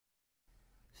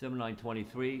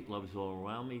7923, Love's All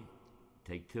Around Me,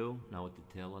 take two, now at the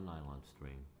tail of Nylon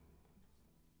String.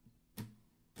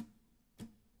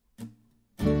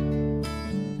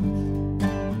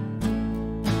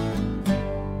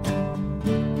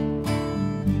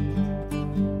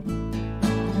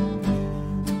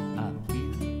 I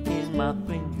feel it in my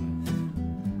fingers,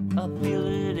 I feel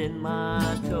it in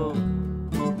my toes.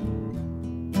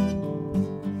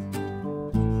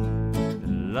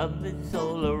 Love is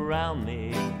all around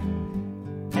me,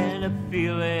 and the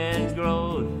feeling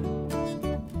grows.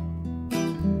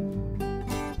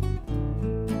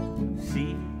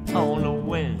 See, on the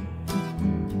wind,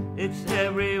 it's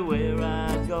everywhere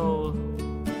I go.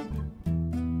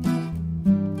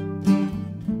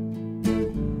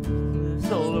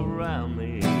 It's all around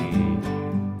me,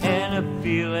 and the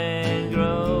feeling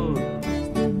grows.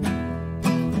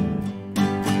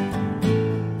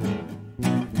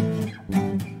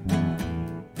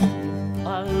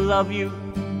 I love you,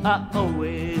 I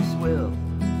always will.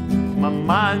 My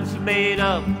mind's made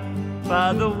up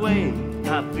by the way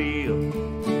I feel.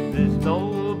 There's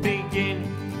no beginning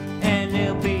and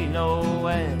there'll be no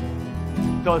end.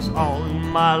 'Cause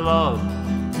on my love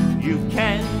you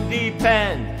can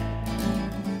depend.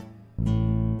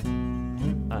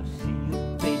 I see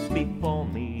your face before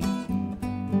me,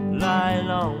 lying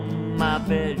on my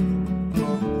bed.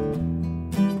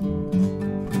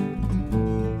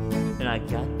 And I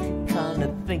got to kind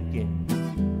of thinking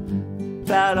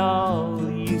about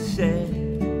all you said.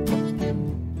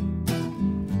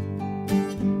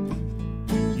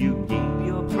 You gave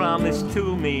your promise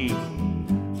to me,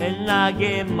 and I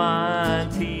gave mine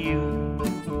to you.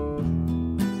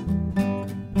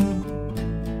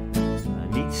 I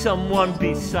need someone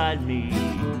beside me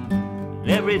in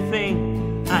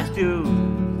everything I do.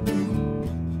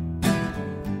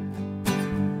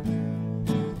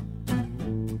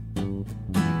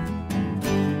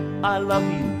 I love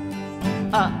you,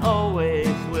 I always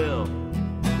will.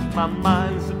 My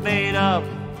mind's made up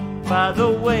by the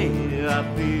way I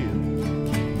feel.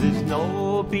 There's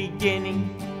no beginning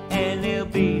and there'll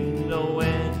be no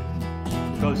end.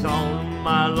 'Cause on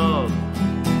my love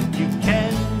you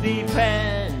can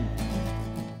depend.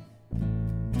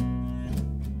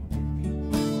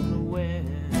 When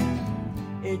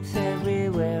it's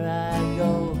everywhere I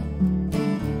go.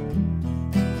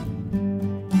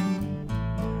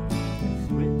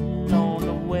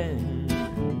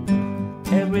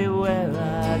 Everywhere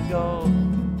I go.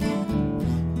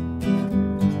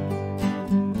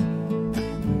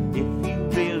 If you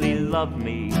really love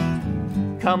me,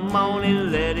 come on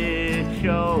and let it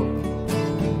show.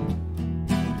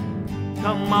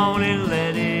 Come on and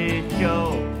let it show.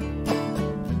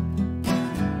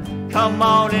 Come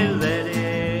on and let it